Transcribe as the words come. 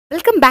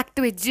Welcome back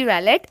to എജു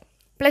wallet.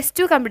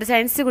 +2 computer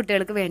science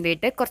കുട്ടികൾക്ക്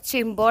വേണ്ടിയിട്ട് കുറച്ച്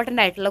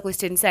ഇമ്പോർട്ടൻ്റ് ആയിട്ടുള്ള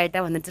ക്വസ്റ്റ്യൻസ്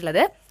ആയിട്ടാണ് വന്നിട്ടുള്ളത്.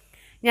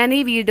 ഞാൻ ഈ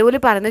വീഡിയോയിൽ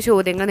പറയുന്ന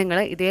ചോദ്യങ്ങൾ നിങ്ങൾ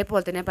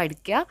ഇതേപോലെ തന്നെ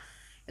പഠിക്കുക.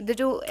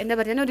 ഇതൊരു എന്താ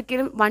പറയുക,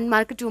 ഒരിക്കലും 1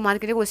 മാർക്ക് 2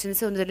 മാർക്കിൻ്റെ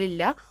ക്വസ്റ്റ്യൻസ് ഒന്നും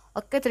ഇതിലില്ല.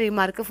 ഒക്കെ 3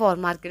 മാർക്ക് 4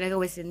 മാർക്കിൻ്റെ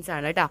ക്വസ്റ്റ്യൻസ്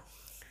ആണ് കേട്ടോ.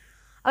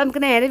 അപ്പോൾ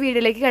നമുക്ക് നേരെ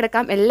വീഡിയോയിലേക്ക്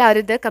കിടക്കാം.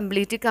 എല്ലാവരും ഇത്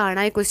കംപ്ലീറ്റ്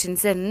കാണാൻ ഈ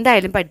ക്വസ്റ്റ്യൻസ്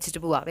എന്തായാലും പഠിച്ചിട്ട്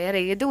പോവാം.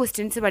 വേറെ ഏത്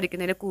ക്വസ്റ്റ്യൻസ്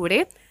പഠിക്കുന്നതിന് കൂടെ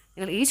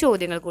നിങ്ങൾ ഈ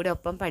ചോദ്യങ്ങൾ കൂടെ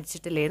ഒപ്പം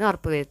പഠിച്ചിട്ടില്ലേന്ന്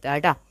ഉറപ്പ് വരുത്തുക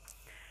കേട്ടോ.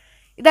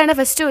 ഇതാണ്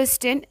first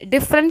question.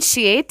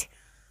 Differentiate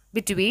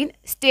between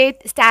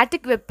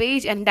static web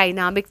page and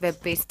dynamic web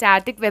page.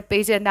 Static web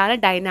page എന്താണ്,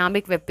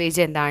 ഡൈനാമിക് വെബ് പേജ്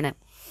എന്താണ്?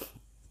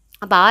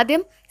 അപ്പോൾ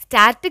ആദ്യം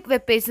സ്റ്റാറ്റിക്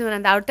വെബ് പേജ് എന്ന്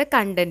പറയുന്നത് അവിടുത്തെ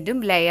കണ്ടൻറ്റും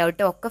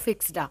ലേഔട്ടും ഒക്കെ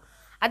ഫിക്സ്ഡാണ്,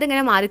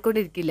 അതിങ്ങനെ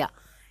മാറിക്കൊണ്ടിരിക്കില്ല.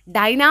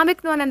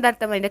 ഡൈനാമിക് എന്ന് പറഞ്ഞാൽ എന്താ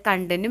അർത്ഥം, അതിൻ്റെ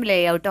കണ്ടൻറ്റും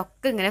ലേഔട്ടും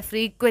ഒക്കെ ഇങ്ങനെ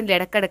ഫ്രീക്വൻ്റ്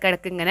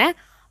ഇടയ്ക്കിടയ്ക്ക് ഇങ്ങനെ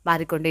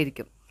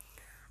മാറിക്കൊണ്ടേയിരിക്കും.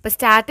 അപ്പോൾ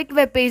സ്റ്റാറ്റിക്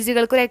വെബ്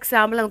പേജുകൾക്ക് ഒരു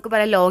എക്സാമ്പിൾ നമുക്ക്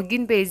പല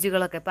ലോഗിൻ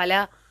പേജുകളൊക്കെ,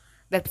 പല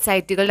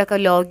വെബ്സൈറ്റുകളിലൊക്കെ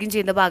ലോഗിൻ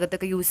ചെയ്യുന്ന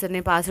ഭാഗത്തൊക്കെ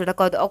യൂസറിനെയും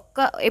പാസ്വേഡൊക്കെ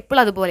ഒക്കെ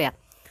എപ്പോഴും അതുപോലെയാണ്.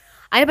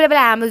 അതിന്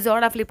പല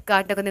ആമസോൺ,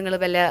 ഫ്ലിപ്കാർട്ടൊക്കെ നിങ്ങൾ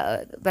വല്ല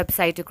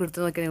വെബ്സൈറ്റ് കൊടുത്ത്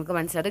നോക്കി നിങ്ങൾക്ക്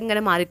മനസ്സിലാവും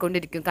ഇങ്ങനെ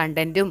മാറിക്കൊണ്ടിരിക്കും.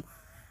 കണ്ടൻറ്റും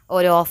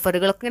ഓരോ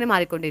ഓഫറുകളൊക്കെ ഇങ്ങനെ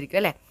മാറിക്കൊണ്ടിരിക്കും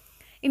അല്ലേ.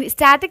 ഇനി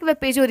സ്റ്റാറ്റിക്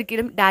വെബ് പേജ്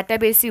ഒരിക്കലും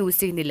ഡാറ്റാബേസ് യൂസ്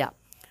ചെയ്യുന്നില്ല.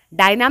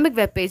 Dynamic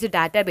web page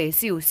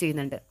database use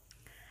ചെയ്യുന്നുണ്ട്.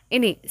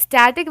 ഇനി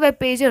static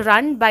web page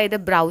run by the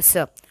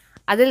browser,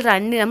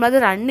 നമ്മളത്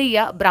റൺ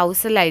ചെയ്യുക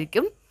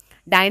ബ്രൗസറിലായിരിക്കും.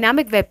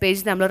 ഡൈനാമിക് വെബ്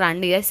പേജ് നമ്മൾ റൺ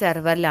ചെയ്യുക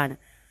സെർവറിലാണ്.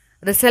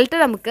 റിസൾട്ട്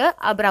നമുക്ക്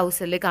ആ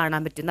ബ്രൗസറിൽ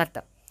കാണാൻ പറ്റുന്ന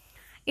അർത്ഥം.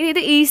 ഇനി ഇത്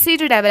ഈസി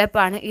ടു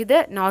ഡെവലപ്പാണ്. ഇത്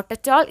നോട്ട്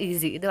അറ്റ് ഓൾ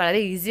ഈസി. ഇത് വളരെ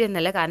ഈസി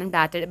എന്നല്ല, കാരണം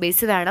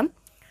ഡാറ്റാബേസ് വേണം,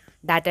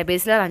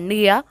 ഡാറ്റാബേസിൽ റൺ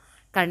ചെയ്യുക,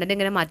 കണ്ടൻറ്റ്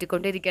ഇങ്ങനെ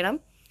മാറ്റിക്കൊണ്ടിരിക്കണം.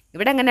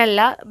 ഇവിടെ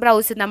അങ്ങനെയല്ല,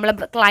 നമ്മളെ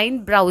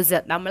ക്ലയൻറ്റ്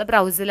ബ്രൗസർ, നമ്മളെ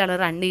ബ്രൗസറിലാണ്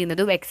റൺ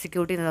ചെയ്യുന്നതും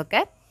എക്സിക്യൂട്ട്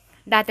ചെയ്യുന്നതൊക്കെ.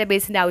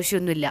 ഡാറ്റാബേസിൻ്റെ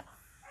ആവശ്യമൊന്നുമില്ല.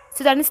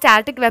 സോ ഇതാണ്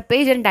static web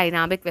page and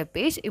dynamic web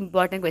page.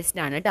 Important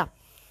question ആണ് കേട്ടോ.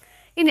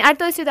 ഇനി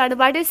അടുത്ത ക്വസ്റ്റ്യൻ ഇതാണ്,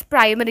 വാട്ട് ഈസ്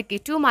പ്രൈമറി കീ?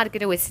 2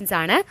 മാർക്കിൻ്റെ ക്വസ്റ്റ്യൻസ്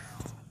ആണ്.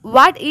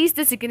 What is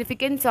the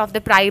significance of the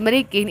primary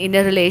key in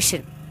A relation?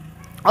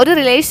 ഒരു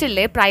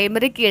റിലേഷനിലെ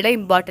പ്രൈമറി കീയുടെ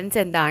ഇമ്പോർട്ടൻസ്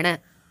എന്താണ്?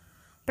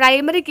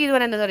 പ്രൈമറി കീ എന്ന്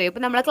പറയുന്നത് പറയുക,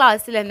 ഇപ്പോൾ നമ്മളെ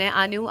ക്ലാസ്സിൽ തന്നെ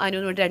അനു എന്ന്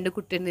പറഞ്ഞിട്ട് 2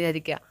 കുട്ടിയെന്ന്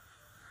വിചാരിക്കുക.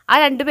 ആ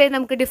 2 പേര്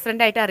നമുക്ക്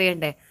ഡിഫറെൻ്റ് ആയിട്ട്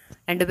അറിയണ്ടേ?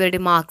 2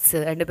 പേരുടെ മാർക്സ്,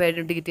 2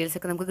 പേരുടെ ഡീറ്റെയിൽസ്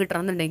ഒക്കെ നമുക്ക്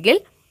കിട്ടണമെന്നുണ്ടെങ്കിൽ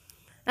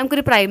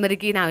നമുക്കൊരു പ്രൈമറി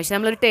കീന് ആവശ്യം.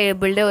 നമ്മളൊരു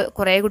ടേബിളിൽ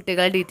കുറേ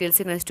കുട്ടികളുടെ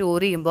ഡീറ്റെയിൽസ് ഇങ്ങനെ സ്റ്റോർ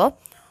ചെയ്യുമ്പോൾ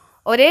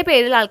ഒരേ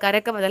പേരിലുള്ള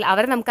ആൾക്കാരൊക്കെ മുതൽ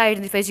അവരെ നമുക്ക്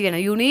ഐഡൻറ്റിഫൈ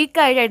ചെയ്യണം,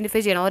 യുണീക്കായിട്ട്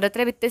ഐഡൻറ്റിഫൈ ചെയ്യണം,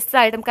 ഓരോരുത്തരെ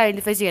വ്യത്യസ്തമായിട്ട് നമുക്ക്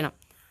ഐഡൻറ്റിഫൈ ചെയ്യണം.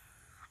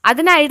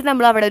 അതിനായിട്ട്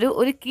നമ്മൾ അവിടെ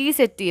ഒരു കീ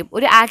സെറ്റ് ചെയ്യും,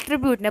 ഒരു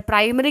ആട്രിബ്യൂട്ടിനെ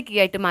പ്രൈമറി കീ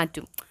ആയിട്ട്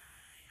മാറ്റും.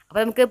 അപ്പോൾ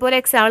നമുക്ക് ഇപ്പോൾ ഒരു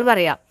എക്സാമ്പിൾ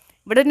പറയാം.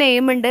 ഇവിടെ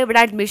നെയിം ഉണ്ട്, ഇവിടെ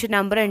അഡ്മിഷൻ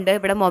നമ്പർ ഉണ്ട്,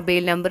 ഇവിടെ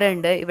മൊബൈൽ നമ്പർ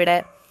ഉണ്ട്, ഇവിടെ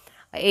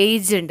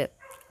ഏജ് ഉണ്ട്.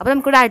 അപ്പോൾ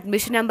നമുക്കിവിടെ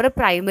അഡ്മിഷൻ നമ്പർ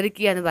പ്രൈമറി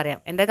കീ എന്ന്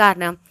പറയാം. എന്താ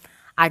കാരണം?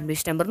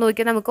 അഡ്മിഷൻ നമ്പർ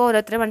നോക്കിയാൽ നമുക്ക്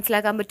ഓരോരുത്തരെ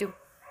മനസ്സിലാക്കാൻ പറ്റും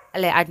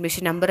അല്ലേ.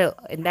 അഡ്മിഷൻ നമ്പർ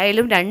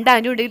എന്തായാലും 2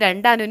 അനു ഉണ്ടെങ്കിൽ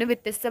 2 അനുവിനും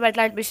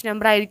വ്യത്യസ്തമായിട്ടുള്ള അഡ്മിഷൻ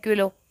നമ്പർ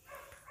ആയിരിക്കുമല്ലോ.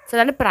 സോ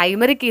അതാണ്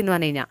പ്രൈമറി കീ എന്ന്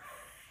പറഞ്ഞു കഴിഞ്ഞാൽ.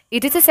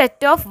 It is A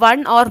set of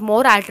 1 or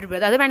more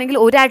attribute. അത് വേണമെങ്കിൽ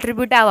ഒരു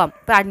ആട്രിബ്യൂട്ട് ആവാം,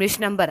 ഇപ്പോൾ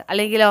അഡ്മിഷൻ നമ്പർ,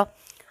 അല്ലെങ്കിലോ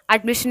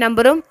അഡ്മിഷൻ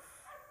നമ്പറും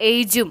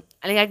ഏജും,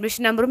 അല്ലെങ്കിൽ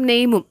അഡ്മിഷൻ നമ്പറും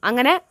നെയിമും,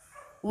 അങ്ങനെ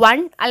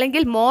 1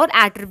 അല്ലെങ്കിൽ മോർ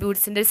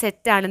ആട്രിബ്യൂട്ട്സിൻ്റെ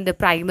സെറ്റാണ് എന്ത്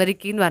പ്രൈമറി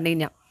കീ എന്ന് പറഞ്ഞു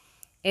കഴിഞ്ഞാൽ.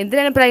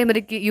 എന്തിനാണ്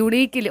പ്രൈമറി കീ?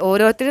 യുണീക്കിലി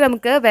ഓരോരുത്തരും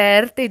നമുക്ക്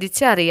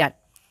വേർതിരിച്ചറിയാൻ,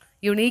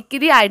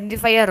 യുണീക്കിലി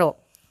identify A raw.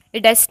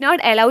 It does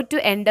not allow to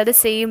enter the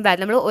same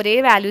value. നമ്മൾ ഒരേ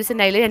വാല്യൂസ്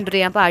ഉണ്ടായാലും എൻ്റർ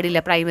ചെയ്യാൻ പാടില്ല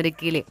പ്രൈമറി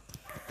കീയിൽ.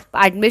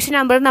 അപ്പോൾ അഡ്മിഷൻ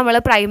നമ്പർ നമ്മൾ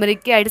പ്രൈമറി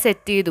കീ ആയിട്ട്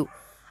സെറ്റ് ചെയ്തു.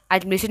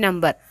 അഡ്മിഷൻ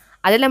നമ്പർ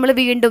അതിൽ നമ്മൾ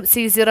വീണ്ടും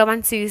C01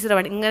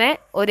 C01 ഇങ്ങനെ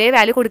ഒരേ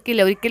വാല്യൂ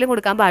കൊടുക്കില്ല, ഒരിക്കലും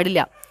കൊടുക്കാൻ പാടില്ല.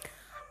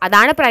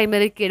 അതാണ്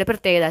പ്രൈമറി കീയുടെ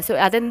പ്രത്യേകത. സോ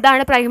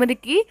അതെന്താണ് primary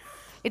key?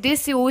 It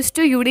is use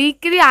to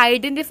uniquely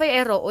identify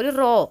A raw.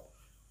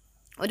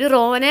 ഒരു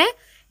റോനെ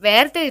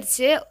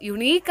വേർതിരിച്ച്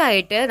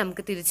യുണീക്കായിട്ട്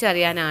നമുക്ക്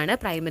തിരിച്ചറിയാനാണ്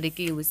പ്രൈമറി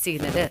കീ യൂസ്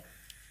ചെയ്യുന്നത്.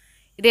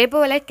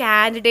 ഇതേപോലെ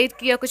കാൻഡിഡേറ്റ്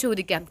കീ ഒക്കെ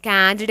ചോദിക്കാം.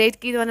 കാൻഡിഡേറ്റ്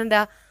കീ എന്ന് പറഞ്ഞാൽ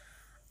എന്താ?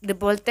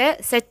 ഇതുപോലത്തെ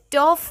സെറ്റ്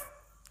ഓഫ്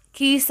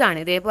കീസാണ്.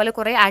 ഇതേപോലെ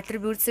കുറേ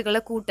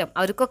ആട്രിബ്യൂട്ട്സുകളുടെ കൂട്ടം,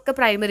 അവർക്കൊക്കെ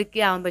പ്രൈമറി കീ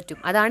ആവാൻ പറ്റും.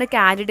 അതാണ്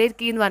കാൻഡിഡേറ്റ്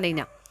കീ എന്ന് പറഞ്ഞു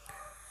കഴിഞ്ഞാൽ.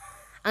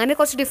 അങ്ങനെ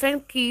കുറച്ച്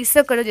ഡിഫറെൻറ്റ്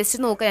കീസൊക്കെ ഉള്ളത് ജസ്റ്റ്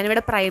നോക്കുക.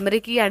 ഞാനിവിടെ പ്രൈമറി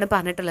കീ ആണ്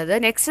പറഞ്ഞിട്ടുള്ളത്.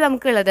 നെക്സ്റ്റ്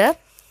നമുക്കുള്ളത്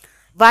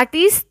what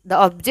is the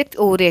object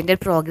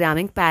oriented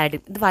programming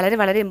paradigm. ഇത് വളരെ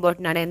വളരെ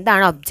ഇമ്പോർട്ടൻ്റ് ആണ്.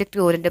 എന്താണ്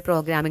ഒബ്ജക്റ്റ് ഓറിയൻറ്റഡ്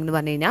പ്രോഗ്രാമിംഗ് എന്ന്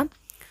പറഞ്ഞു കഴിഞ്ഞാൽ?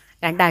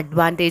 2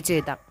 അഡ്വാൻറ്റേജ്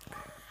എഴുതാം.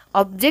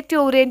 ഒബ്ജക്റ്റ്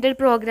ഓറിയൻറ്റഡ്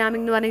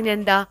പ്രോഗ്രാമിംഗ് എന്ന് പറഞ്ഞു കഴിഞ്ഞാൽ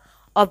എന്താ?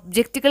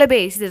 ഒബ്ജക്റ്റുകളെ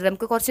ബേസ് ചെയ്ത്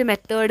നമുക്ക് കുറച്ച്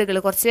മെത്തേഡുകൾ,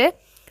 കുറച്ച്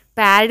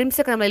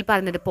പാരഡിംസ് ഒക്കെ നമ്മളിൽ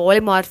പറഞ്ഞിട്ട്,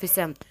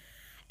 polymorphism,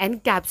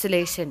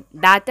 encapsulation,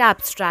 data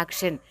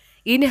abstraction,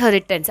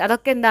 inheritance,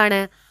 അതൊക്കെ എന്താണ്?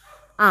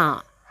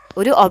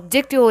 ഒരു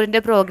ഒബ്ജക്റ്റ്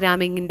ഓറിയൻറ്റഡ്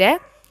പ്രോഗ്രാമിങ്ങിൻ്റെ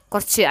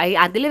കുറച്ച്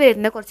അതിൽ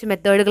വരുന്ന കുറച്ച്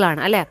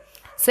മെത്തേഡുകളാണ് അല്ലേ.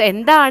 സോ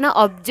എന്താണ്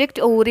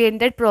object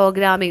oriented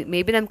programming? May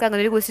be നമുക്ക്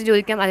അങ്ങനെ ഒരു ക്വസ്റ്റ്യൻ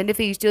ചോദിക്കാം, അതിൻ്റെ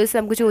ഫീച്ചേഴ്സ്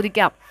നമുക്ക്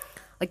ചോദിക്കാം.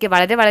 ഓക്കെ,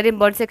 വളരെ വളരെ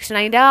ഇമ്പോർട്ടൻറ്റ് സെക്ഷൻ.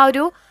 അതിൻ്റെ ആ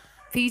ഒരു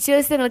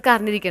ഫീച്ചേഴ്സ് നിങ്ങൾക്ക്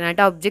അറിഞ്ഞിരിക്കണം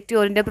കേട്ടോ. ഒബ്ജക്റ്റ്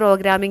ഓറിയൻറ്റഡ്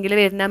പ്രോഗ്രാമിങ്ങിൽ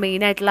വരുന്ന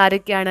മെയിനായിട്ടുള്ള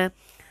ആരൊക്കെയാണ്?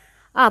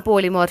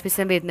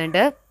 പോളിമോർഫിസം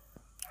വരുന്നുണ്ട്.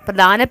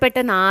 പ്രധാനപ്പെട്ട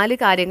 4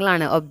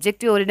 കാര്യങ്ങളാണ്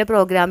ഒബ്ജക്റ്റ് ഓറിയൻറ്റഡ്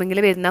പ്രോഗ്രാമിങ്ങിൽ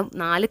വരുന്ന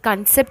 4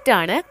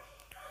 കൺസെപ്റ്റാണ്.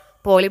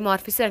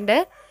 പോളിമോർഫിസം ഉണ്ട്,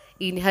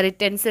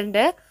 ഇൻഹെറിറ്റൻസ്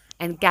ഉണ്ട്,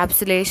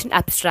 എൻകാപ്സുലേഷൻ,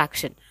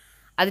 അബ്സ്ട്രാക്ഷൻ.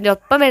 അതിൻ്റെ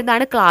ഒപ്പം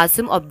വരുന്നതാണ്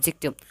ക്ലാസ്സും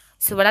ഒബ്ജക്റ്റും.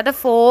 സോ ഇവിടെ ദ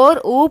 4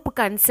 OOP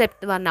കൺസെപ്റ്റ്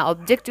എന്ന് പറഞ്ഞാൽ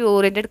ഒബ്ജക്റ്റ്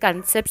ഓറിയൻറ്റഡ്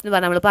കൺസെപ്റ്റ്സ് എന്ന്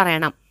പറഞ്ഞാൽ നമ്മൾ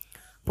പറയണം.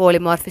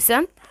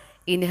 പോളിമോർഫിസം,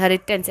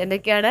 ഇൻഹെറിറ്റൻസ്,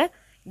 എന്തൊക്കെയാണ്?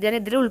 ഞാൻ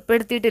ഇതിൽ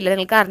ഉൾപ്പെടുത്തിയിട്ടില്ല,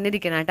 നിങ്ങൾക്ക്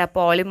അറിഞ്ഞിരിക്കണം കേട്ടോ.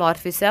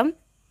 പോളിമോർഫിസം,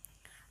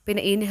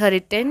 പിന്നെ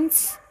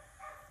ഇൻഹെറിറ്റൻസ്,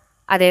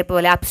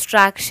 അതേപോലെ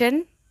അബ്സ്ട്രാക്ഷൻ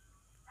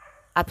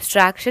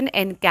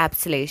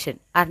എൻകാപ്സുലേഷൻ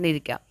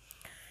അറിഞ്ഞിരിക്കാം.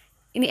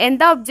 ഇനി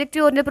എന്താ ഒബ്ജക്റ്റ്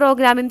ഓറിയൻറ്റഡ്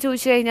പ്രോഗ്രാമിംഗ്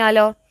ചോദിച്ചു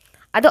കഴിഞ്ഞാലോ,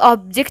 അത്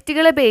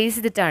ഒബ്ജക്റ്റുകളെ ബേസ്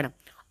ചെയ്തിട്ടാണ്.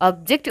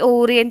 Object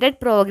oriented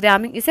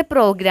programming is A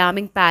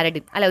programming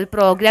paradigm, അല്ല ഒരു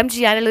പ്രോഗ്രാം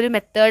ചെയ്യാനുള്ള ഒരു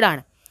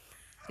മെത്തേഡാണ്.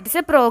 It is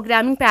A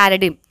programming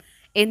paradigm.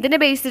 എന്തിനെ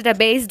ബേസ് ചെയ്തിട്ടാണ്?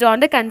 Based on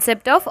the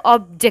concept of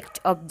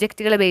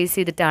ഒബ്ജക്റ്റുകളെ base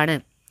ചെയ്തിട്ടാണ്.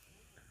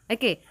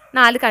 ഓക്കെ,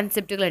 4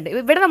 കൺസെപ്റ്റുകളുണ്ട്.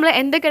 ഇവിടെ നമ്മൾ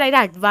എന്തൊക്കെയാണ്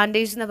അതിൻ്റെ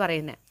അഡ്വാൻറ്റേജ് എന്ന്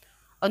പറയുന്നത്?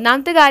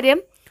 ഒന്നാമത്തെ കാര്യം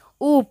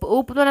ഊപ്പ്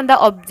എന്ന് പറഞ്ഞാൽ എന്താ?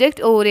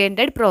 Object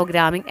oriented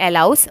programming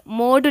allows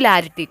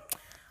modularity.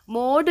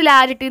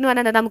 Modularity എന്ന്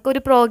പറഞ്ഞാൽ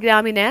നമുക്കൊരു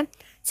പ്രോഗ്രാമിനെ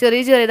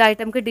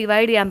ചെറിയതായിട്ട് നമുക്ക്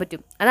ഡിവൈഡ് ചെയ്യാൻ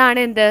പറ്റും. അതാണ്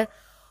എന്ത്?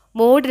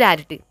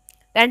 മോഡുലാരിറ്റി.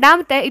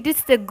 രണ്ടാമത്തെ, it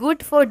is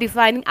good for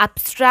defining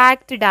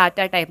abstract data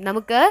type.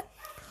 നമുക്ക്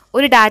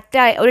ഒരു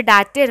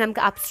ഡാറ്റയെ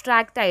നമുക്ക്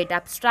അബ്സ്ട്രാക്റ്റ്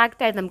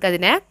ആയിട്ട്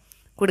നമുക്കതിനെ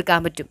കൊടുക്കാൻ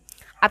പറ്റും.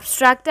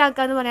 അബ്സ്ട്രാക്റ്റ്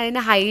ആക്കുക എന്ന് പറഞ്ഞാൽ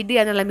അതിനെ ഹൈഡ്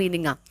ചെയ്യുക എന്നുള്ള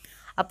മീനിങ്ങാണ്.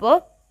 അപ്പോൾ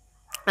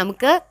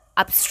നമുക്ക്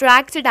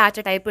അബ്സ്ട്രാക്റ്റ് ഡാറ്റ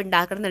ടൈപ്പ്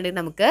ഉണ്ടാക്കണമെന്നുണ്ടെങ്കിൽ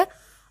നമുക്ക്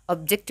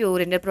ഒബ്ജക്റ്റ്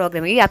ഓറിയൻറ്റഡ്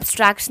പ്രോഗ്രാമിംഗ്. ഈ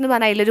അബ്സ്ട്രാക്ഷൻ എന്ന്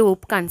പറഞ്ഞാൽ അതിലൊരു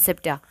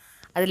കൺസെപ്റ്റാണ്.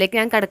 അതിലേക്ക്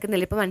ഞാൻ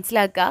കിടക്കുന്നില്ല. ഇപ്പോൾ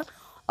മനസ്സിലാക്കുക,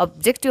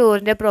 ഒബ്ജക്റ്റ്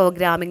ഓറിയൻറ്റഡ്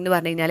പ്രോഗ്രാമിംഗ് എന്ന്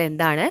പറഞ്ഞു കഴിഞ്ഞാൽ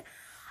എന്താണ്?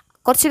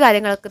 കുറച്ച്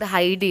കാര്യങ്ങളൊക്കെ ഇത്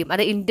ഹൈഡ് ചെയ്യും.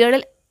 അത്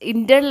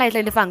ഇൻറ്റേർണൽ ആയിട്ടുള്ള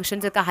അതിൻ്റെ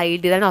ഫംഗ്ഷൻസ് ഒക്കെ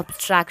ഹൈഡ് ചെയ്താണ്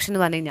ഒബ്സ്ട്രാക്ഷൻ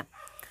എന്ന് പറഞ്ഞു കഴിഞ്ഞാൽ.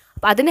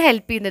 അപ്പോൾ അതിന്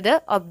ഹെൽപ്പ് ചെയ്യുന്നത്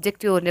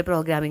ഒബ്ജക്റ്റ് ഓറിയൻറ്റഡ്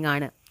പ്രോഗ്രാമിംഗ്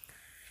ആണ്.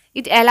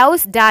 It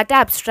allows data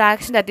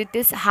abstraction that it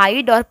is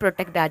hide or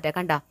protect data.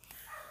 കണ്ട,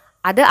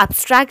 അത്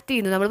അബ്സ്ട്രാക്ട്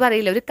ചെയ്യുന്നു. നമ്മൾ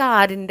പറയില്ല, ഒരു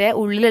കാറിൻ്റെ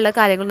ഉള്ളിലുള്ള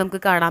കാര്യങ്ങൾ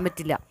നമുക്ക് കാണാൻ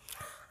പറ്റില്ല,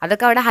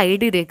 അതൊക്കെ അവിടെ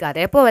ഹൈഡ് ചെയ്തേക്കുക.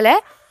 അതേപോലെ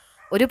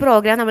ഒരു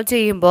പ്രോഗ്രാം നമ്മൾ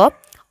ചെയ്യുമ്പോൾ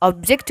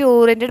ഒബ്ജക്റ്റ്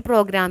ഓറിയൻറ്റഡ്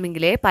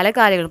പ്രോഗ്രാമിങ്ങിലെ പല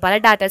കാര്യങ്ങളും, പല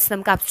ഡാറ്റാസ്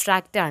നമുക്ക്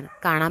അബ്സ്ട്രാക്റ്റ് ആണ്,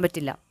 കാണാൻ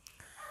പറ്റില്ല,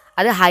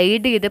 അത്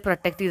ഹൈഡ് ചെയ്ത്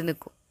പ്രൊട്ടക്റ്റ് ചെയ്ത്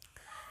നിൽക്കും.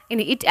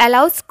 ഇനി ഇറ്റ്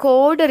അലൗസ്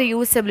കോഡ്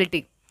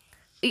റീയൂസബിലിറ്റി.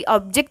 ഈ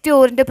ഒബ്ജക്റ്റ്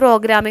ഓറിയൻറ്റഡ്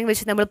പ്രോഗ്രാമിംഗ്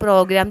വെച്ച് നമ്മൾ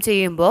പ്രോഗ്രാം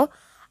ചെയ്യുമ്പോൾ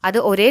അത്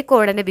ഒരേ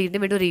കോഡ് തന്നെ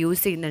വീണ്ടും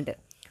റീയൂസ് ചെയ്യുന്നുണ്ട്.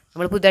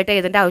 നമ്മൾ പുതുതായിട്ട്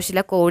എഴുതേണ്ട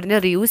ആവശ്യമില്ല, കോഡിനെ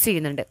റീയൂസ്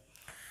ചെയ്യുന്നുണ്ട്.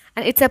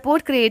 And it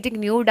support creating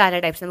new data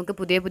types. നമുക്ക്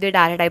പുതിയ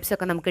ഡാറ്റ ടൈപ്സ്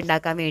ഒക്കെ നമുക്ക്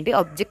ഉണ്ടാക്കാൻ വേണ്ടി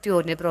ഒബ്ജക്റ്റ്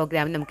ഓറിയൻറ്റഡ്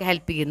പ്രോഗ്രാമിംഗ് നമുക്ക്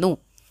ഹെൽപ്പ് ചെയ്യുന്നു.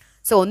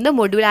 സോ ഒന്ന്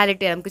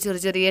മൊഡ്യൂലാരിറ്റി, നമുക്ക്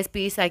ചെറിയ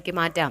സ്പേസ് ആക്കി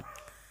മാറ്റാം.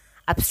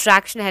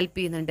 അബ്സ്ട്രാക്ഷൻ ഹെൽപ്പ്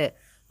ചെയ്യുന്നുണ്ട്.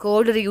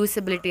 കോഡ്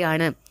റീയൂസബിലിറ്റി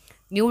ആണ്.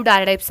 ന്യൂ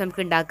ഡാറ്റ ടൈപ്സ്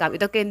നമുക്ക് ഉണ്ടാക്കാം.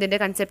 ഇതൊക്കെ എന്തിൻ്റെ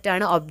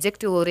കൺസെപ്റ്റാണ്?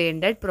 Object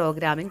oriented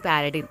programming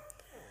paradigm.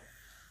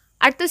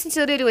 അടുത്ത ദിവസം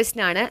ചെറിയൊരു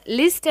ക്വസ്റ്റൻ ആണ്.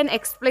 List and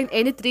explain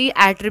any 3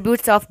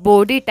 attributes of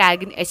body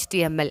tag in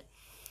HTML.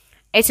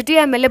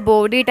 HTML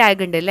body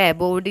tag ഉണ്ട് അല്ലേ?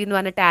 ബോഡി എന്ന്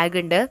പറഞ്ഞ ടാഗ്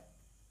ഉണ്ട്.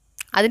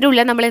 അതിൻ്റെ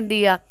ഉള്ളിൽ നമ്മൾ എന്ത്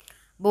ചെയ്യുക?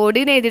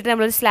 ബോഡീനെ എഴുതിയിട്ട്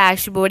നമ്മളൊരു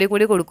സ്ലാഷ് ബോഡി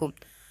കൂടി കൊടുക്കും.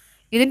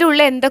 ഇതിൻ്റെ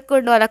ഉള്ളിൽ എന്തൊക്കെ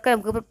ഉണ്ടോ അതൊക്കെ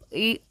നമുക്ക്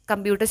ഈ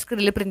കമ്പ്യൂട്ടർ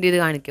സ്ക്രീനിൽ പ്രിൻറ്റ് ചെയ്ത്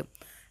കാണിക്കും.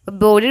 അപ്പോൾ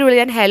ബോഡിയുടെ ഉള്ളിൽ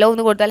ഞാൻ ഹലോ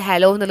എന്ന് കൊടുത്താൽ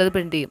ഹലോ എന്നുള്ളത്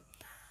പ്രിൻറ്റ് ചെയ്യും.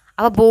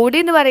 അപ്പോൾ ബോഡി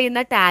എന്ന്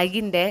പറയുന്ന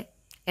ടാഗിൻ്റെ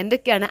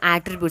എന്തൊക്കെയാണ്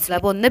ആട്രിബ്യൂട്ട്സ്?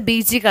 അപ്പോൾ ഒന്ന്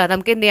BG കളർ.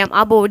 നമുക്ക് എന്ത് ചെയ്യാം?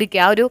 ആ ബോഡിക്ക്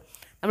ആ ഒരു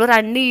നമ്മൾ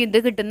റൺ ചെയ്ത്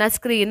കിട്ടുന്ന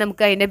സ്ക്രീൻ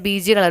നമുക്ക് അതിൻ്റെ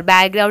BG കളർ,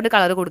 ബാക്ക്ഗ്രൗണ്ട്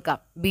കളർ കൊടുക്കാം.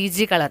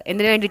 BG കളർ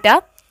എന്തിനു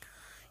വേണ്ടിയിട്ടാണ്?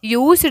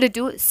 Used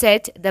to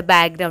set the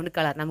background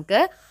colour. നമുക്ക്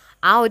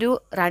ആ ഒരു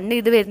റൺ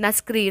ചെയ്ത് വരുന്ന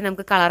സ്ക്രീൻ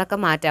നമുക്ക് കളറൊക്കെ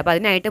മാറ്റാം. അപ്പോൾ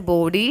അതിനായിട്ട്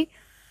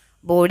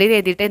ബോഡിയിൽ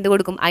എഴുതിയിട്ട് എന്ത്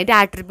കൊടുക്കും? അതിൻ്റെ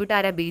ആട്രിബ്യൂട്ട്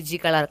ആരാ? BG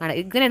colour. കാരണം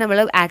ഇങ്ങനെ നമ്മൾ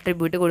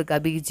ആട്രിബ്യൂട്ട് കൊടുക്കുക,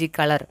 BG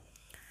കളർ.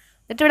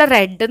 എന്നിട്ട് ഇവിടെ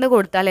റെഡ് എന്ന്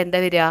കൊടുത്താൽ എന്താ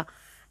വരിക?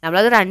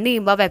 നമ്മളത് റൺ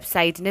ചെയ്യുമ്പോൾ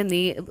വെബ്സൈറ്റിന്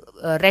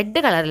റെഡ്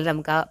കളറിൽ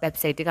നമുക്ക് ആ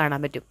വെബ്സൈറ്റ് കാണാൻ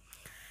പറ്റും.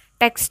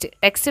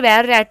 ടെക്സ്റ്റ്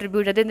വേറൊരു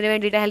ആട്രിബ്യൂട്ട്. അത് എന്തിനു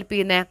വേണ്ടിയിട്ടാണ് ഹെൽപ്പ്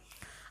ചെയ്യുന്നത്?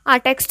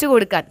 ടെക്സ്റ്റ്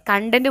കൊടുക്കാൻ,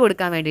 കണ്ടൻറ്റ്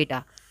കൊടുക്കാൻ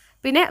വേണ്ടിയിട്ടാണ്.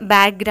 പിന്നെ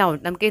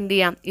ബാക്ക്ഗ്രൗണ്ട് നമുക്ക് എന്ത്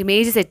ചെയ്യാം?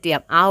 ഇമേജ് സെറ്റ്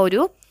ചെയ്യാം. ആ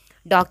ഒരു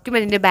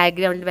ഡോക്യുമെൻറ്റിൻ്റെ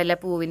ബാക്ക്ഗ്രൗണ്ടിൽ വല്ല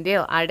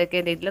പൂവിൻ്റെയോ ആരുടെയൊക്കെ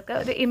എന്തെങ്കിലുമൊക്കെ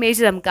ഒരു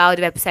ഇമേജ് നമുക്ക് ആ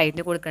ഒരു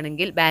വെബ്സൈറ്റിന്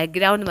കൊടുക്കണമെങ്കിൽ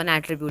ബാക്ക്ഗ്രൗണ്ട് എന്ന് പറഞ്ഞ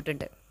ആട്രിബ്യൂട്ട്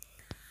ഉണ്ട്.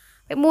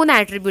 3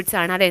 ആട്രിബ്യൂട്ട്സ്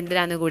ആണ്. അത്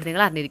എന്തിനാണെന്ന് കൂടി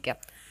നിങ്ങൾ അറിഞ്ഞിരിക്കാം.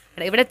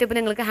 ഇവിടെ എത്തിയപ്പോൾ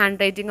നിങ്ങൾക്ക് ഹാൻഡ്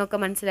റൈറ്റിംഗ് ഒക്കെ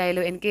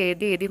മനസ്സിലായല്ലോ. എനിക്ക്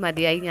എഴുതി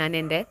മതിയായി.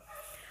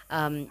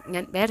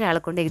 ഞാൻ വേറെ ആളെ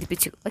കൊണ്ട്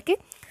എഴുതിപ്പിച്ചു. ഓക്കെ,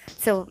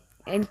 സോ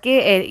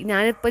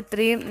ഞാനിപ്പോൾ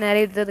ഇത്രയും നേരം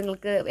എഴുതുന്നത്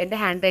നിങ്ങൾക്ക് എൻ്റെ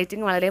ഹാൻഡ്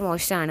റൈറ്റിംഗ് വളരെ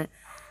മോശമാണ്.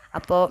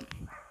 അപ്പോൾ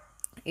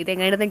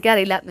ഇതെങ്ങനെയാണെന്ന്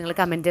എനിക്കറിയില്ല, നിങ്ങൾ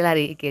കമൻറ്റിൽ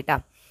അറിയിക്കുക കേട്ടോ.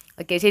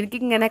 ഓക്കെ,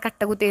 ശരിക്കും ഇങ്ങനെ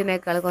കട്ടകുത്തി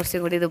ചെയ്യുന്നേക്കാൾ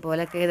കുറച്ചും കൂടി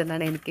ഇതുപോലൊക്കെ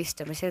എഴുതുന്നതാണ്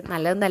എനിക്കിഷ്ടം. പക്ഷേ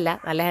നല്ലതൊന്നല്ല,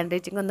 നല്ല ഹാൻഡ്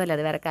റൈറ്റിംഗ് ഒന്നുമല്ല,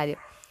 അത് വേറെ കാര്യം.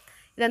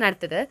 ഇതാണ്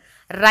അടുത്തത്.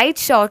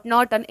 Write short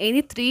note on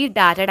any 3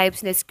 data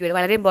types in SQL.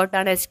 വളരെ ഇമ്പോർട്ടൻ്റ്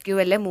ആണ്.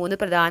 SQL 3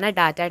 പ്രധാന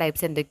ഡാറ്റ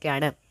ടൈപ്സ്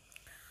എന്തൊക്കെയാണ്?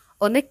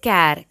 ഒന്ന്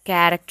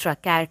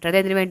ക്യാരക്ടർ. അത്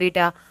എന്തിനു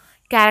വേണ്ടിയിട്ടാണ്?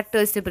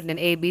 ക്യാരക്ടേഴ്സിന്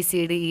പ്രിൻ്റ്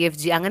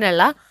ABCDEFG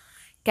അങ്ങനെയുള്ള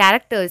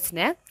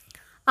ക്യാരക്ടേഴ്സിനെ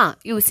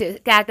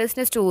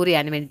സ്റ്റോർ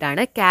ചെയ്യാൻ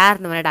വേണ്ടിയിട്ടാണ് ക്യാർ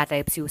എന്ന് പറഞ്ഞ ഡാറ്റ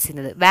ടൈപ്സ് യൂസ്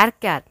ചെയ്യുന്നത്.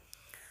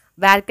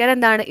 വാർക്യാർ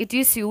എന്താണ്? It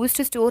is use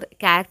to store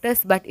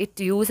characters but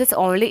it uses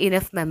only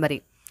enough memory.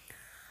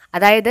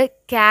 അതായത്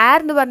ക്യാർ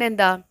എന്ന് പറഞ്ഞാൽ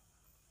എന്താ?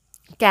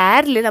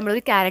 ക്യാരിൽ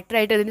നമ്മളൊരു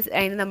ക്യാരക്ടറായിട്ട്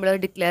അതിന് നമ്മൾ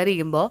ഡിക്ലെയർ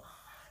ചെയ്യുമ്പോൾ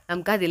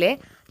നമുക്കതിൽ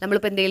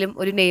നമ്മളിപ്പോൾ എന്തെങ്കിലും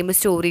ഒരു നെയിം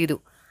സ്റ്റോർ ചെയ്തു.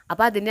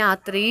 അപ്പോൾ അതിന് ആ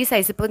 3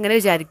 സൈസ്. ഇപ്പോൾ ഇങ്ങനെ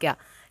വിചാരിക്കുക,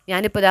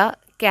 ഞാനിപ്പോൾ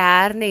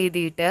ക്യാറിന്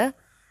എഴുതിയിട്ട്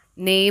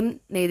നെയിം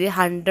എഴുതി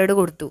 100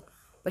 കൊടുത്തു.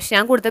 പക്ഷെ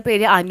ഞാൻ കൊടുത്ത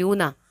പേര് അനു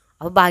എന്നാണ്.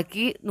 അപ്പോൾ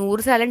ബാക്കി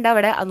 100 സ്ഥലം ഉണ്ട്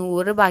അവിടെ.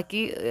 100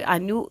 ബാക്കി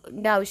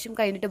അനുവിൻ്റെ ആവശ്യം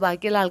കഴിഞ്ഞിട്ട്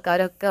ബാക്കിയുള്ള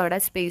ആൾക്കാരൊക്കെ അവിടെ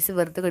സ്പേസ്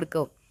വെറുതെ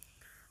കിടക്കും.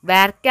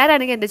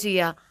 വാർക്യാറാണെങ്കിൽ എന്താ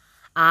ചെയ്യുക?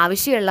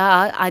 ആവശ്യമുള്ള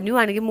അനു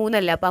ആണെങ്കിൽ 3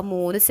 അല്ല, അപ്പോൾ ആ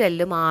 3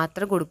 സെല്ല്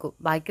മാത്രം കൊടുക്കും,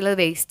 ബാക്കിയുള്ളത്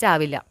വേസ്റ്റ്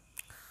ആവില്ല.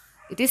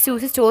 It is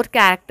use store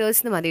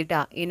ക്യാരക്ടേഴ്സിന്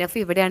മതിയിട്ടാ. Enough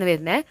ഇവിടെയാണ്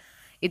വരുന്നത്.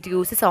 It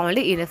uses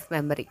only enough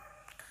memory.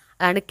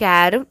 അതാണ്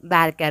ക്യാരും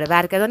വാർക്യാർ.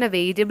 വാർക്യാർ എന്ന് പറഞ്ഞാൽ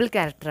വേരിയബിൾ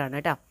ക്യാരക്ടറാണ്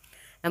കേട്ടോ.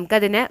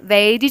 നമുക്കതിനെ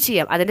വേരി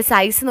ചെയ്യാം. അതിൻ്റെ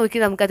സൈസ് നോക്കി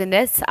നമുക്കതിൻ്റെ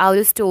ആ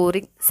ഒരു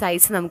സ്റ്റോറിങ്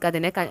സൈസ്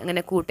നമുക്കതിനെ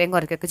അങ്ങനെ കൂട്ടുകയും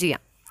കുറയ്ക്കുകയൊക്കെ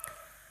ചെയ്യാം.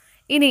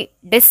 ഇനി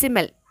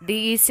ഡെസിമൽ,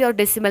 DEC ഓർ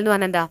ഡെസിമൽ എന്ന്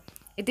പറഞ്ഞാൽ എന്താ?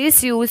 It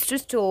is use to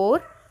store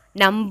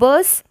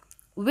numbers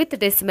with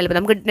decimal. ഇപ്പോൾ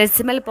നമുക്ക്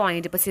ഡെസിമൽ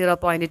പോയിന്റ് ഇപ്പോൾ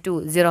 0.2,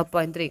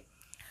 0.3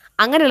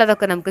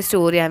 അങ്ങനെയുള്ളതൊക്കെ നമുക്ക്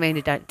സ്റ്റോർ ചെയ്യാൻ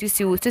വേണ്ടിയിട്ടാണ്. It is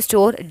use to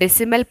store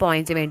decimal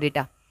point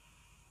വേണ്ടിയിട്ടാണ്.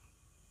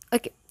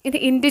 ഓക്കെ, ഇത്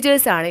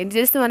ഇൻറ്റിജേഴ്സ് ആണ്.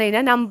 ഇൻറ്റിജേഴ്സ് എന്ന് പറഞ്ഞു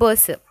കഴിഞ്ഞാൽ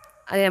നമ്പേഴ്സ്,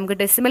 അത് നമുക്ക്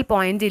ഡെസിമൽ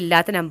പോയിന്റ്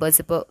ഇല്ലാത്ത നമ്പേഴ്സ്,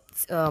 ഇപ്പോൾ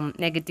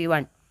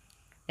 -1,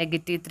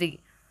 -3,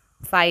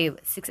 5,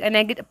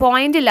 6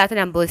 പോയിന്റ് ഇല്ലാത്ത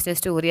നമ്പേഴ്സിനെ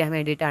സ്റ്റോർ ചെയ്യാൻ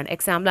വേണ്ടിയിട്ടാണ്.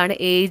 എക്സാമ്പിളാണ്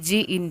AG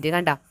ഇൻറ്റ്.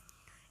 കണ്ട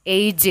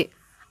ഏജ്,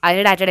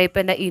 അതിൻ്റെ ഡാറ്റ ടൈപ്പ്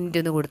എന്താ? ഇൻറ്റ്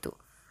എന്ന് കൊടുത്തു.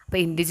 അപ്പോൾ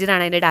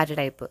ഇൻറ്റിജറാണ് അതിൻ്റെ ഡാറ്റ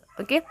ടൈപ്പ്.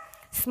 ഓക്കെ,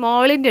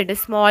 സ്മോൾ ഇൻറ്റ് ഉണ്ട്.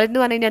 സ്മോൾ എന്ന്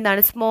പറഞ്ഞു കഴിഞ്ഞാൽ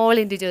എന്താണ്? സ്മോൾ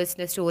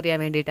ഇൻറ്റിജേഴ്സിനെ സ്റ്റോർ ചെയ്യാൻ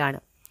വേണ്ടിയിട്ടാണ്.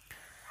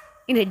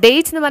 ഇനി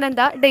ഡേറ്റ് എന്ന് പറഞ്ഞാൽ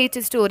എന്താ? ഡേറ്റ്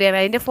സ്റ്റോർ ചെയ്യാൻ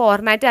അതിൻ്റെ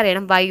ഫോർമാറ്റ്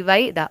അറിയണം.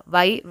 YY ഇതാ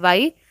YY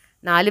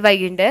 4 Y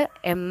ഉണ്ട്,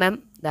 MM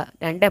ഇതാ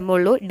 2 M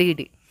ഉള്ളൂ,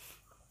 DD.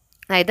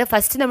 അതായത്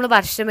ഫസ്റ്റ് നമ്മൾ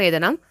വർഷം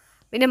എഴുതണം,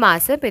 പിന്നെ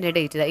മാസം, പിന്നെ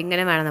ഡേറ്റ് ഇതാ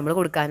ഇങ്ങനെ വേണം നമ്മൾ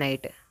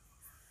കൊടുക്കാനായിട്ട്.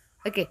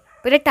 ഓക്കെ,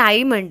 പിന്നെ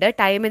ടൈം ഉണ്ട്.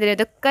 ടൈം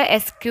ഇതൊക്കെ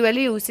SQL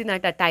യൂസ് ചെയ്യുന്ന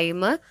കേട്ടോ.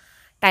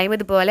 ടൈം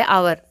ഇതുപോലെ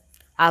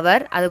അവർ,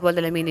 അതുപോലെ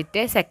തന്നെ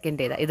മിനിറ്റ്,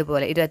 സെക്കൻഡ്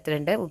ഇതുപോലെ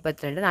 22,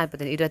 32,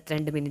 45,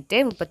 22 മിനിറ്റ്,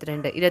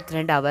 32,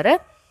 22 അവർ,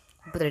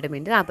 32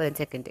 മിനിറ്റ്, 45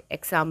 സെക്കൻഡ്.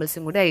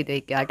 എക്സാമ്പിൾസും കൂടി എഴുതി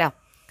വയ്ക്കുക കേട്ടോ.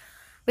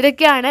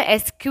 ഇതൊക്കെയാണ്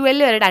SQL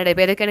വരെ ഡാറ്റ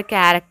ടൈപ്പ്. ഏതൊക്കെയാണ്?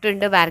 ക്യാരക്ടർ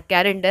ഉണ്ട്,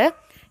 വാർക്യാർ ഉണ്ട്,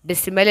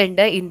 ഡെസിമൽ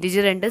ഉണ്ട്,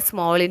 ഇൻറ്റിജർ ഉണ്ട്,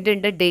 സ്മോൾ ഇൻറ്റ്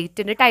ഉണ്ട്,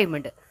 ഡേറ്റ് ഉണ്ട്, ടൈം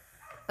ഉണ്ട്.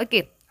 ഓക്കെ,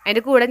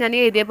 അതിൻ്റെ കൂടെ ഞാൻ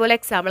എഴുതിയ പോലെ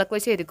എക്സാമ്പിളൊക്കെ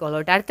വെച്ച് എഴുതിക്കോളൂ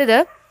കേട്ടോ. അടുത്തത്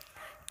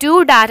 2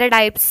 data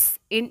types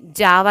in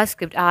Java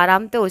script.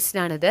 6ാമത്തെ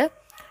ക്വസ്റ്റ്യനാണിത്.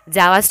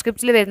 Java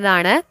സ്ക്രിപ്റ്റിൽ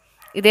വരുന്നതാണ്.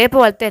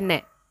 ഇതേപോലെ തന്നെ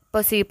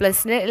ഇപ്പോൾ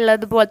C++ന്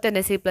ഉള്ളതുപോലെ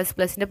തന്നെ,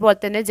 C++ൻ്റെ പോലെ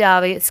തന്നെ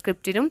ജാവ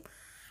സ്ക്രിപ്റ്റിനും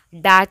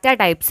ഡാറ്റ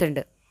ടൈപ്സ്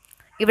ഉണ്ട്.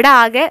 ഇവിടെ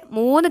ആകെ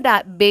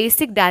 3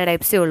 ബേസിക് ഡാറ്റ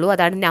ടൈപ്സേ ഉള്ളൂ.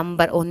 അതാണ്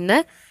നമ്പർ. ഒന്ന്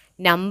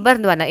നമ്പർ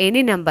എന്ന് പറഞ്ഞാൽ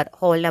എനി നമ്പർ,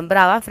 ഹോൾ നമ്പർ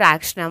ആവാം,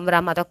 ഫ്രാക്ഷൻ നമ്പർ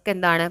ആവാം, അതൊക്കെ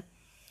എന്താണ്?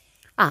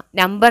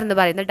 നമ്പർ എന്ന്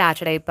പറയുന്ന ഡാറ്റ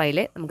ടൈപ്പ്. അതിൽ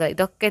നമുക്ക്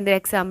ഇതൊക്കെ എന്തൊരു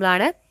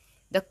എക്സാമ്പിളാണ്?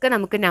 ഇതൊക്കെ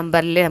നമുക്ക്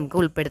നമ്പറിൽ നമുക്ക്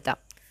ഉൾപ്പെടുത്താം.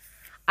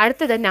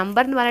 അടുത്തത്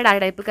നമ്പർ എന്ന് പറയുന്ന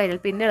ഡാറ്റ ടൈപ്പ് കഴിഞ്ഞാൽ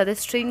പിന്നെ ഉള്ളത്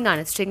സ്ട്രിങ്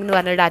ആണ്. സ്ട്രിങ് എന്ന്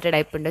പറഞ്ഞ ഡാറ്റ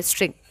ടൈപ്പ് ഉണ്ട്.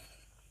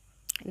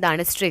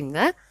 ഇതാണ്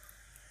സ്ട്രിങ്.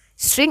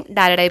 സ്ട്രിങ്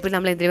ഡാറ്റ ടൈപ്പിൽ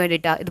നമ്മൾ എന്തിനു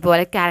വേണ്ടിയിട്ടാണ്?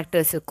 ഇതുപോലെ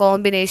ക്യാരക്ടേഴ്സ്,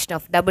 കോമ്പിനേഷൻ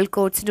ഓഫ് ഡബിൾ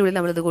കോട്ട്സിൻ്റെ ഉള്ളിൽ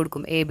നമ്മളിത്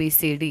കൊടുക്കും.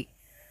 ABCD,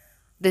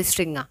 ഇത്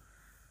സ്ട്രിങ്ങാണ്.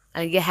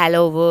 അല്ലെങ്കിൽ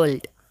ഹലോ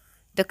വേൾഡ്,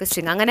 ഇതൊക്കെ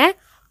സ്ട്രിങ്. അങ്ങനെ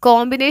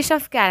combination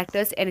of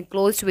characters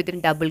enclosed within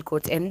double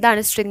quotes.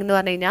 എന്താണ് സ്ട്രിങ് എന്ന്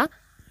പറഞ്ഞു കഴിഞ്ഞാൽ?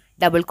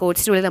 ഡബിൾ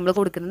കോട്ട്സിൻ്റെ ഉള്ളിൽ നമ്മൾ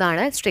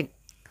കൊടുക്കുന്നതാണ് സ്ട്രിങ്.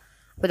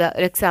 അപ്പോൾ ഇതാ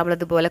ഒരു എക്സാമ്പിൾ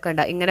ഇതുപോലെ കണ്ട.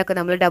 ഇങ്ങനെയൊക്കെ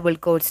നമ്മൾ ഡബിൾ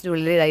കോട്ട്സിൻ്റെ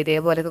ഉള്ളിൽ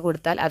ഇതേപോലെയൊക്കെ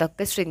കൊടുത്താൽ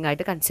അതൊക്കെ സ്ട്രിങ്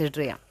ആയിട്ട് കൺസിഡർ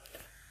ചെയ്യാം.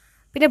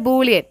 പിന്നെ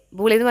ബൂളിയൻ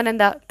എന്ന് പറഞ്ഞാൽ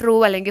എന്താ? ട്രൂ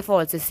അല്ലെങ്കിൽ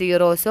ഫോൾസ്,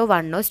 0സോ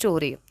 1ഓ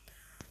സ്റ്റോർ ചെയ്യും.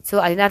 സോ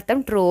അതിനർത്ഥം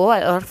ട്രൂ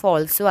ഓർ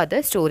ഫോൾസോ അത്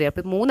സ്റ്റോർ ചെയ്യും.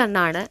 അപ്പോൾ 3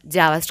 എണ്ണമാണ്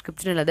ജാവാ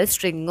സ്ക്രിപ്റ്റിനുള്ളത്: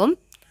 സ്ട്രിങ്ങും,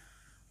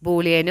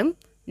 ബൂളിയനും,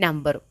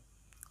 നമ്പറും.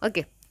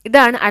 ഓക്കെ,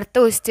 ഇതാണ് അടുത്ത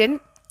question.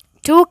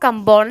 2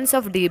 components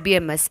of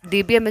DBMS.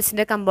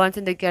 DBMSൻ്റെ components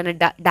എന്തൊക്കെയാണ്?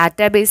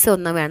 ഡാറ്റാബേസ്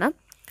ഒന്ന് വേണം,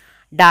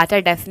 data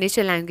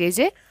definition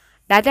language,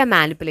 data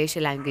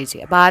manipulation language.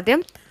 അപ്പോൾ ആദ്യം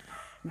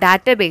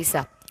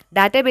ഡാറ്റാബേസാണ്.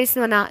 ഡാറ്റാബേസ്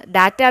എന്ന്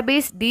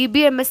പറഞ്ഞാൽ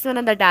DBMS എന്ന്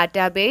പറഞ്ഞാൽ എന്താ?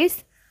 ഡാറ്റാബേസ്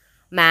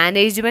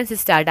മാനേജ്മെൻറ്റ്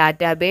സിസ്റ്റമാണ്.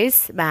 ഡാറ്റാബേസ്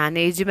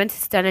മാനേജ്മെൻറ്റ്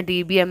സിസ്റ്റമാണ്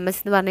DBMS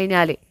എന്ന് പറഞ്ഞു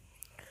കഴിഞ്ഞാൽ.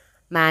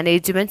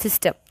 മാനേജ്മെൻറ്റ്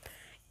സിസ്റ്റം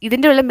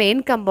ഇതിൻ്റെ ഉള്ള മെയിൻ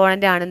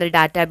കമ്പോണൻ്റ് ആണ്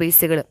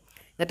ഡാറ്റാബേസുകൾ.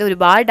 ഇങ്ങനത്തെ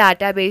ഒരുപാട്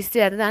ഡാറ്റാബേസ്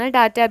ചേർന്നതാണ്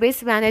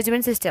ഡാറ്റാബേസ്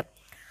മാനേജ്മെൻറ്റ് സിസ്റ്റം.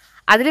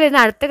 അതിൽ വരുന്ന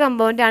അടുത്ത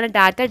കമ്പോണൻ്റാണ്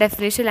ഡാറ്റ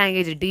ഡെഫിനിഷൻ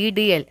ലാംഗ്വേജ്,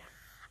 DDL.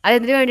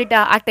 അതെന്തിനു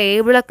വേണ്ടിയിട്ടാണ്?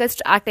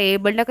 ആ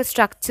ടേബിളിൻ്റെ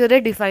സ്ട്രക്ചർ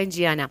ഡിഫൈൻ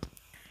ചെയ്യാനാണ്.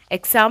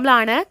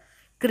 എക്സാമ്പിളാണ്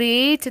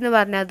ക്രിയേറ്റ് എന്ന്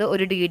പറഞ്ഞത്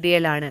ഒരു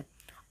DDL ആണ്,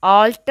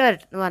 ആൾട്ടർ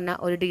എന്ന് പറഞ്ഞാൽ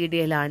ഒരു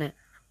DDL ആണ്,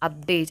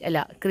 അപ്ഡേറ്റ് അല്ല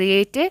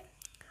ക്രിയേറ്റ്,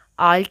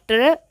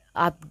 ആൾട്ടർ,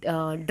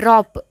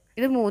 ഡ്രോപ്പ്,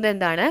 ഇത് 3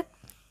 എന്താണ്?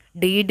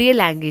 DDL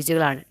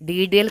ലാംഗ്വേജുകളാണ്,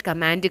 DDL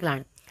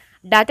കമാൻഡുകളാണ്.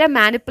 Data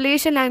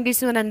manipulation language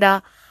എന്ന് പറഞ്ഞാൽ എന്താ?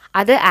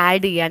 അത്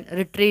ആഡ് ചെയ്യാൻ,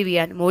 റിട്രീവ്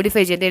ചെയ്യാൻ,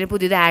 മോഡിഫൈ ചെയ്യാൻ, എന്തെങ്കിലും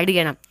പുതിയത് ആഡ്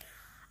ചെയ്യണം,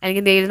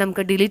 അല്ലെങ്കിൽ എന്തെങ്കിലും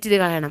നമുക്ക് ഡിലീറ്റ് ചെയ്ത്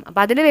കളയണം.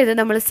 അപ്പോൾ അതിന് വരുന്നത്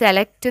നമ്മൾ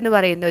സെലക്ട് എന്ന്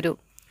പറയുന്ന ഒരു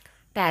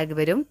ടാഗ്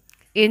വരും,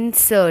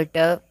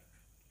 ഇൻസേർട്ട്,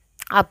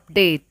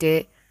 അപ്ഡേറ്റ്,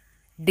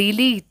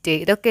 ഡിലീറ്റ്.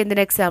 ഇതൊക്കെ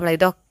എന്തിൻ്റെ എക്സാമ്പിളാണ്?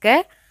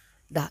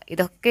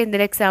 ഇതൊക്കെ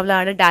എന്തിൻ്റെ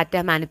എക്സാമ്പിളാണ്? Data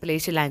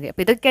manipulation language.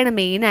 അപ്പോൾ ഇതൊക്കെയാണ്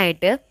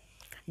മെയിനായിട്ട്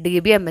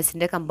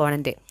DBMSൻ്റെ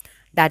കമ്പോണൻറ്റ്.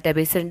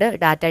 ഡാറ്റാബേസ് ഉണ്ട്,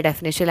 ഡാറ്റ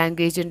ഡെഫിനിഷൻ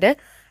ലാംഗ്വേജ് ഉണ്ട്,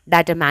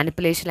 data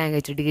manipulation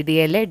language,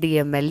 DDL,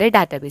 DML,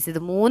 database.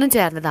 ഇത് 3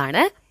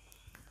 ചേർന്നതാണ്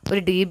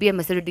ഒരു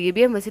DBMS. ഒരു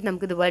DBMSൽ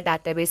നമുക്ക് ഇതുപോലെ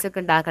ഡാറ്റാബേസ് ഒക്കെ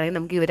ഉണ്ടാക്കണമെങ്കിൽ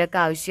നമുക്ക് ഇവരൊക്കെ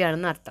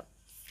ആവശ്യമാണെന്ന് അർത്ഥം.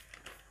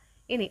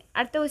 ഇനി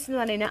അടുത്ത ക്വസ്റ്റ്യൻ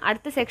എന്ന് പറഞ്ഞു കഴിഞ്ഞാൽ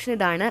അടുത്ത സെക്ഷൻ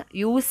ഇതാണ്.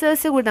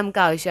 യൂസേഴ്സ് കൂടി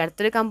നമുക്ക് ആവശ്യം.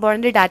 അടുത്തൊരു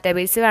കമ്പോണൻറ്റ്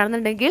ഡാറ്റാബേസ്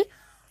വേണമെന്നുണ്ടെങ്കിൽ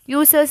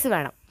യൂസേഴ്സ്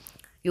വേണം.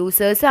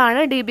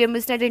 യൂസേഴ്സാണ്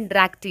DBMSനായിട്ട്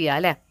ഇൻട്രാക്ട് ചെയ്യുക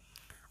അല്ലേ?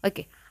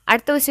 ഓക്കെ,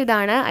 അടുത്ത ക്വസ്റ്റ്യൻ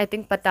ഇതാണ്. ഐ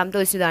തിങ്ക് 10ാമത്തെ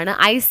ക്വസ്റ്റ്യൻ ഇതാണ്.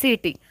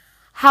 ICT.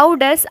 How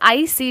does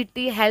ICT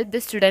help the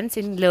students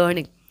in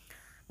learning?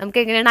 നമുക്ക്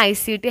എങ്ങനെയാണ്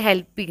ICT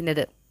ഹെൽപ്പ്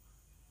ചെയ്യുന്നത്?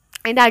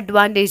 അതിൻ്റെ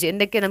അഡ്വാൻറ്റേജ്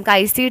എന്തൊക്കെയാണ്? നമുക്ക്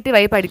ICT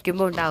വഴി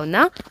പഠിക്കുമ്പോൾ ഉണ്ടാകുന്ന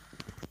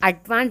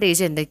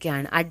അഡ്വാൻറ്റേജ്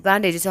എന്തൊക്കെയാണ്?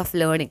 Advantages of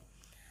learning.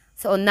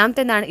 സോ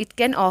ഒന്നാമത്തെ എന്താണ്? It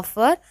can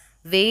offer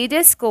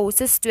various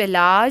courses to A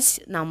large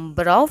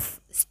number of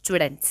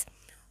students.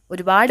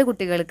 ഒരുപാട്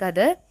കുട്ടികൾക്ക്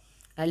അത്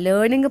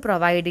ലേണിംഗ്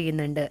പ്രൊവൈഡ്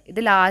ചെയ്യുന്നുണ്ട്. ഇത്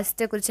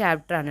ലാസ്റ്റ് ഒരു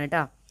ചാപ്റ്ററാണ്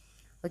കേട്ടോ.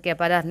 ഓക്കെ,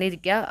 അപ്പോൾ അത്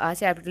അറിഞ്ഞിരിക്കുക. ആ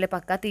ചാപ്റ്ററിലെ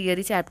പക്ക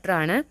തിയറി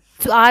ചാപ്റ്ററാണ്.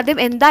 സോ ആദ്യം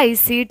എന്താ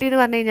ICT എന്ന്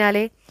പറഞ്ഞു കഴിഞ്ഞാൽ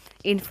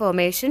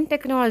information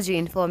technology,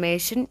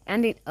 information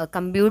and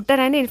computer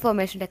and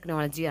information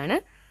ടെക്നോളജിയാണ്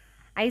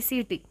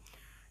ICT.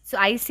 So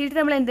ICT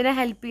നമ്മൾ എന്തിനാണ്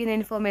ഹെൽപ്പ് ചെയ്യുന്നത്?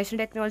 ഇൻഫോർമേഷൻ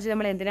ടെക്നോളജി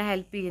നമ്മൾ എന്തിനാണ്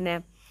ഹെൽപ്പ്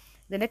ചെയ്യുന്നത്?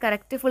 ഇതിൻ്റെ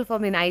കറക്റ്റ് ഫുൾ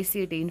ഫോം ആണ്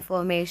ICT,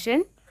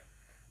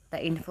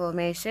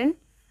 information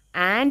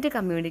and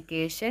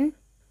communication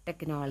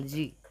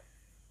technology.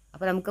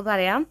 അപ്പോൾ നമുക്ക്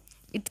പറയാം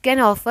it can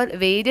offer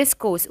various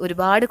course,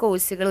 ഒരുപാട്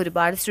കോഴ്സുകൾ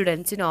ഒരുപാട്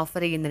സ്റ്റുഡൻസിന്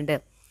ഓഫർ ചെയ്യുന്നുണ്ട്.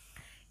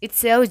 It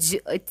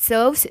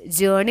serves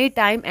journey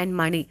time and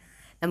money.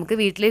 നമുക്ക്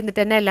വീട്ടിലിരുന്നിട്ട്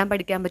തന്നെ എല്ലാം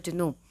പഠിക്കാൻ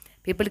പറ്റുന്നു.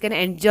 People can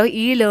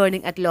enjoy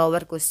learning at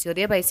lower cost.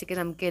 ചെറിയ പൈസയ്ക്ക്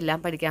നമുക്ക് എല്ലാം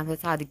പഠിക്കാൻ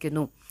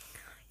സാധിക്കുന്നു.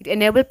 It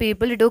enable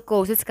people to do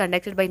courses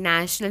conducted by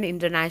national and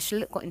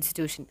international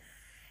institution.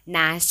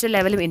 National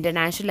ലെവലും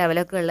ഇൻ്റർനാഷണൽ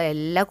ലെവലൊക്കെ ഉള്ള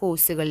എല്ലാ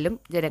കോഴ്സുകളിലും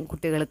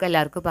കുട്ടികൾക്ക്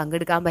എല്ലാവർക്കും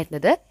പങ്കെടുക്കാൻ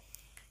പറ്റുന്നത്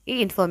ഈ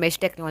ഇൻഫോർമേഷൻ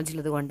ടെക്നോളജി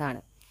ഉള്ളത് കൊണ്ടാണ്.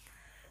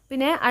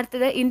 പിന്നെ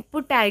അടുത്തത്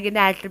ഇൻപുട്ട്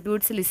ടാഗിൻ്റെ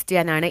ആട്രിബ്യൂട്ട്സ് ലിസ്റ്റ്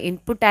ചെയ്യാനാണ്.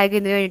 ഇൻപുട്ട് ടാഗ്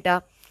എന്തിനു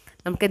വേണ്ടിയിട്ടാണ്?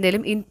 നമുക്ക്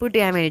എന്തെങ്കിലും ഇൻപുട്ട്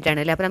ചെയ്യാൻ വേണ്ടിയിട്ടാണ്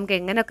അല്ലേ. അപ്പോൾ നമുക്ക്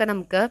എങ്ങനെയൊക്കെ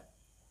നമുക്ക്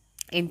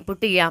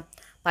ഇൻപുട്ട് ചെയ്യാം?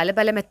 പല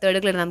പല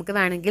മെത്തേഡുകളുണ്ട്. നമുക്ക്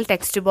വേണമെങ്കിൽ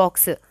ടെക്സ്റ്റ്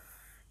ബോക്സ്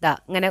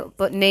ഇങ്ങനെ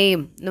ഇപ്പോൾ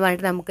നെയിം എന്ന്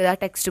പറഞ്ഞിട്ട് നമുക്ക്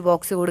ടെക്സ്റ്റ്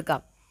ബോക്സ്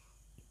കൊടുക്കാം.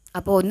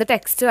 അപ്പോൾ ഒന്ന്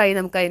ടെക്സ്റ്റ് വഴി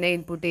നമുക്ക് അതിനെ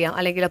ഇൻപുട്ട് ചെയ്യാം,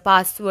 അല്ലെങ്കിൽ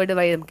പാസ്വേഡ്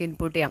വഴി നമുക്ക്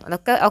ഇൻപുട്ട് ചെയ്യാം.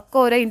 ഒക്കെ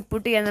ഓരോ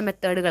ഇൻപുട്ട് ചെയ്യുന്ന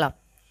മെത്തേഡുകളാണ്.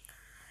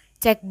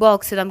 ചെക്ക്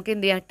ബോക്സ് നമുക്ക്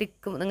എന്ത് ചെയ്യാം?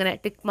 ഇങ്ങനെ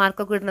ടിക്ക്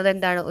മാർക്കൊക്കെ ഇടുന്നത്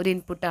എന്താണ്? ഒരു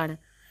ഇൻപുട്ടാണ്.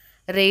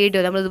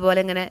 റേഡിയോ നമ്മളിതുപോലെ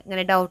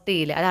ഇങ്ങനെ ഡൗട്ട്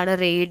ചെയ്യില്ല, അതാണ്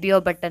റേഡിയോ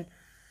ബട്ടൺ.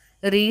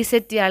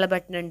 റീസെറ്റ് ചെയ്യാനുള്ള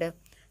ബട്ടൺ ഉണ്ട്,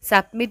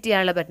 സബ്മിറ്റ്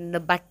ചെയ്യാനുള്ള ബട്ടൺ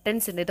ഉണ്ട്,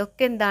 ബട്ടൺസ് ഉണ്ട്.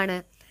 ഇതൊക്കെ എന്താണ്?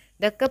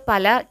 ഇതൊക്കെ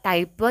പല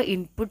ടൈപ്പ്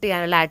ഇൻപുട്ട്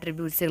ചെയ്യാനുള്ള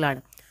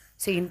ആട്രിബ്യൂട്ട്സുകളാണ്.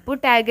 സോ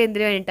ഇൻപുട്ട് ടാഗ്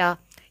എന്തിനു വേണ്ടിയിട്ടാണ്?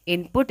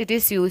 Input it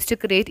is use to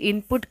create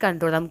input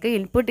control. നമുക്ക്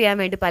ഇൻപുട്ട് ചെയ്യാൻ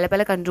വേണ്ടി പല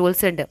പല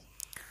കൺട്രോൾസ് ഉണ്ട്.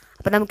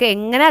 അപ്പോൾ നമുക്ക്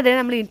എങ്ങനെ അതിനെ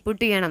നമ്മൾ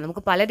ഇൻപുട്ട് ചെയ്യണം?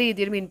 നമുക്ക് പല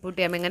രീതിയിലും ഇൻപുട്ട്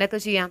ചെയ്യാം. എങ്ങനെയൊക്കെ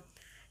ചെയ്യാം?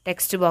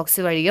 ടെക്സ്റ്റ്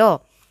ബോക്സ് വഴിയോ,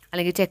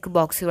 അല്ലെങ്കിൽ ചെക്ക്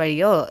ബോക്സ്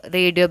വഴിയോ,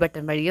 റേഡിയോ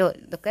ബട്ടൺ വഴിയോ,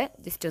 ഇതൊക്കെ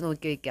ജസ്റ്റ് ഒന്ന്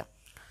നോക്കി വയ്ക്കാം.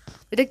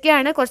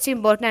 ഇതൊക്കെയാണ് കുറച്ച്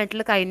ഇമ്പോർട്ടൻ്റ്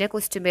ആയിട്ടുള്ള കഴിഞ്ഞ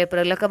ക്വസ്റ്റ്യൻ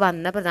പേപ്പറുകളിലൊക്കെ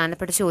വന്ന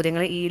പ്രധാനപ്പെട്ട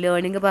ചോദ്യങ്ങൾ.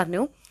 ലേണിംഗ്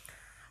പറഞ്ഞു,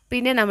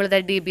 പിന്നെ നമ്മളിത്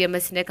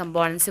DBMSൻ്റെ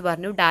കമ്പോണൻസ്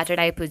പറഞ്ഞു, ഡാറ്റ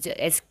ടൈപ്പ്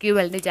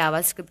SQLൻ്റെ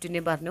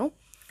ജാവാസ്ക്രിപ്റ്റിൻ്റെയും പറഞ്ഞു.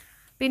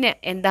 പിന്നെ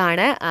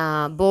എന്താണ്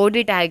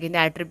body ടാഗിൻ്റെ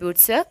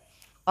attributes,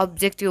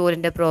 object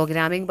oriented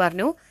programming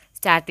പറഞ്ഞു,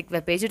 static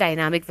web page,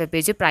 dynamic web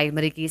page,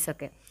 primary keys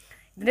ഒക്കെ.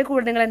 ഇതിൻ്റെ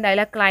കൂടെ നിങ്ങൾ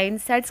എന്തായാലും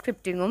ക്ലയൻറ്റ് സൈഡ്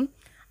സ്ക്രിപ്റ്റിങ്ങും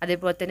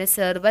അതേപോലെ തന്നെ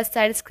സെർവർ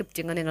സൈഡ്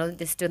സ്ക്രിപ്റ്റിങ്ങും നിങ്ങൾ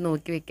ജസ്റ്റ് ഒന്ന്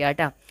നോക്കി വെക്കുക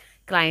കേട്ടോ.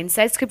 ക്ലയൻറ്റ്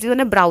സൈഡ് സ്ക്രിപ്റ്റ് എന്ന്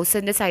പറഞ്ഞാൽ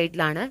ബ്രൗസറിൻ്റെ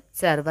സൈഡിലാണ്,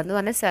 സെർവർ എന്ന്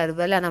പറഞ്ഞാൽ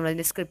സെർവറിലാണ്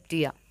നമ്മളതിൻ്റെ സ്ക്രിപ്റ്റ്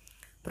ചെയ്യുക,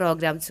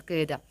 പ്രോഗ്രാംസ് ഒക്കെ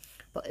എഴുതുക.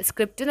 അപ്പോൾ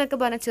സ്ക്രിപ്റ്റ് എന്നൊക്കെ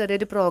പറഞ്ഞാൽ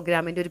ചെറിയൊരു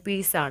പ്രോഗ്രാമിൻ്റെ ഒരു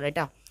പീസാണ്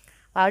കേട്ടോ.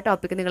 അപ്പോൾ ആ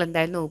ടോപ്പിക്ക് നിങ്ങൾ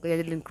എന്തായാലും നോക്കുക,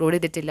 ഇതിൽ ഇൻക്ലൂഡ്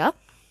ചെയ്തിട്ടില്ല.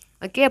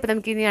 ഓക്കെ, അപ്പോൾ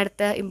നമുക്ക് ഇനി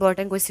അടുത്ത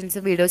ഇമ്പോർട്ടൻറ്റ്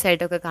ക്വസ്റ്റ്യൻസും വീഡിയോസ്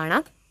ആയിട്ടൊക്കെ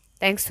കാണാം.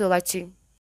 Thanks for watching.